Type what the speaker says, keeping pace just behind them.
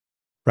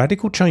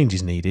Radical change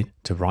is needed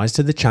to rise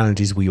to the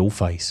challenges we all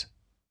face.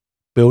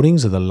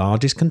 Buildings are the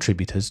largest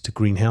contributors to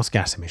greenhouse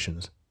gas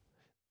emissions.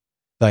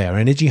 They are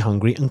energy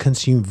hungry and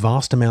consume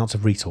vast amounts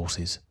of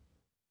resources.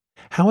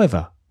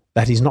 However,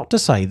 that is not to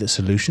say that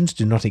solutions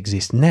do not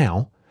exist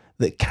now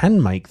that can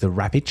make the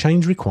rapid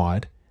change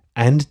required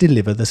and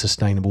deliver the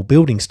sustainable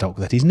building stock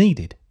that is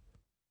needed.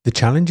 The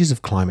challenges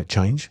of climate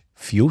change,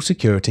 fuel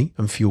security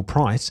and fuel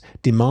price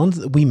demand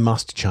that we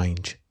must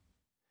change.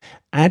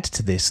 Add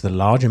to this the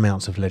large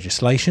amounts of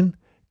legislation,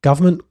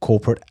 government,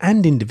 corporate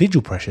and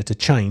individual pressure to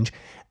change,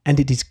 and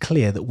it is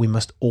clear that we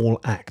must all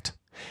act.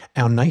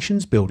 Our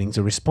nation's buildings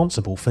are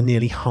responsible for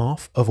nearly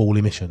half of all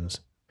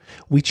emissions.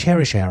 We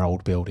cherish our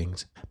old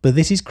buildings, but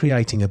this is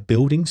creating a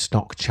building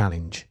stock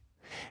challenge.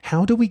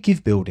 How do we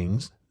give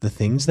buildings the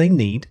things they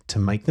need to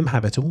make them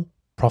habitable,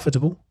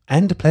 profitable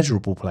and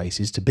pleasurable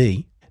places to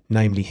be,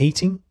 namely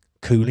heating,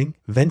 cooling,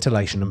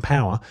 ventilation and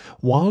power,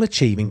 while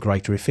achieving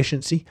greater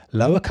efficiency,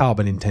 lower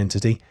carbon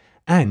intensity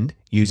and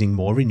using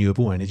more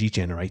renewable energy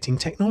generating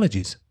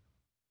technologies?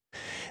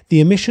 The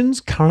emissions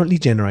currently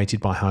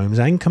generated by homes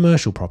and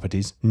commercial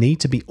properties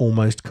need to be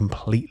almost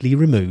completely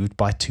removed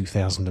by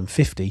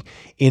 2050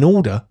 in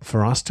order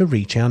for us to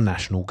reach our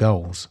national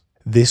goals.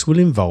 This will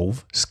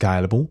involve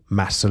scalable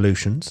mass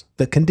solutions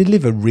that can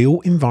deliver real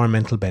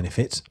environmental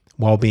benefits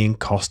while being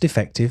cost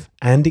effective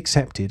and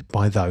accepted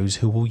by those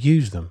who will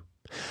use them.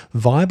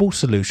 Viable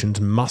solutions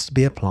must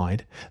be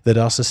applied that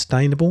are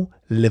sustainable,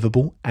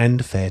 livable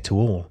and fair to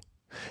all.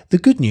 The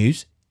good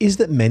news is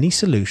that many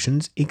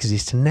solutions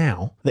exist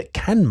now that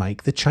can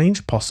make the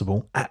change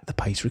possible at the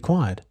pace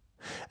required.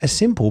 A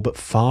simple but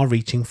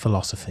far-reaching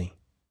philosophy.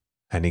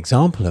 An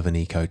example of an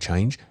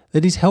eco-change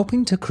that is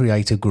helping to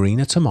create a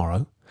greener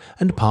tomorrow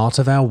and part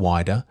of our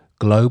wider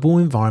global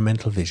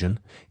environmental vision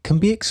can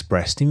be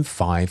expressed in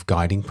 5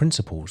 guiding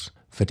principles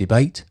for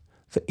debate,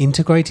 for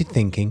integrated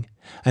thinking,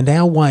 and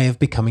our way of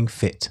becoming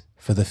fit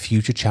for the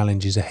future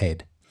challenges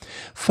ahead.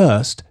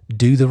 First,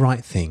 do the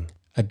right thing.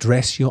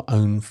 Address your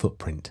own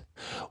footprint.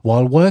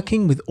 While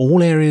working with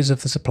all areas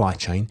of the supply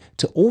chain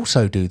to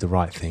also do the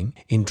right thing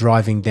in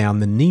driving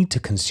down the need to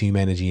consume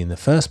energy in the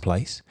first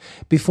place,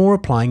 before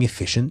applying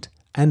efficient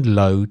and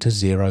low to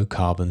zero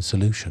carbon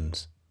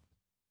solutions.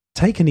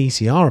 Take an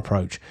ECR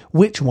approach,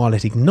 which, while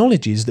it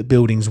acknowledges that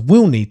buildings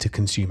will need to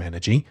consume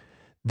energy,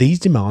 these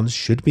demands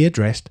should be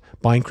addressed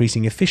by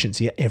increasing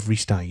efficiency at every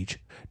stage,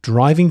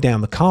 driving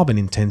down the carbon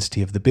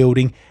intensity of the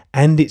building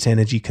and its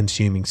energy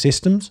consuming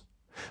systems,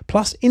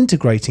 plus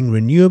integrating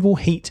renewable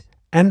heat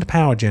and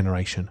power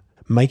generation,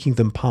 making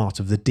them part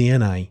of the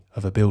DNA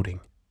of a building.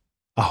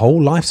 A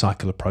whole life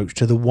cycle approach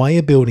to the way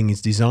a building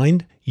is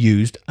designed,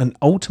 used and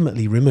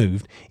ultimately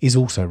removed is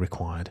also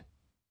required.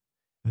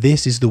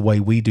 This is the way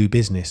we do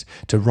business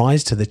to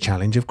rise to the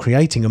challenge of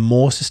creating a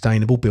more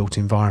sustainable built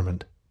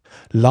environment.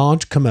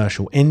 Large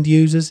commercial end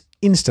users,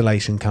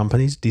 installation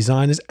companies,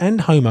 designers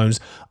and homeowners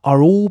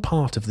are all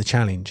part of the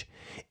challenge,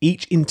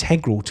 each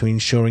integral to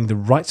ensuring the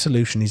right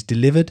solution is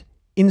delivered,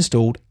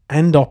 installed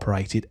and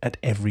operated at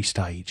every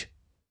stage.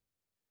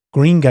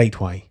 Green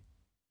Gateway.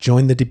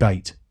 Join the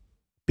debate.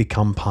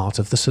 Become part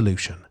of the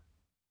solution.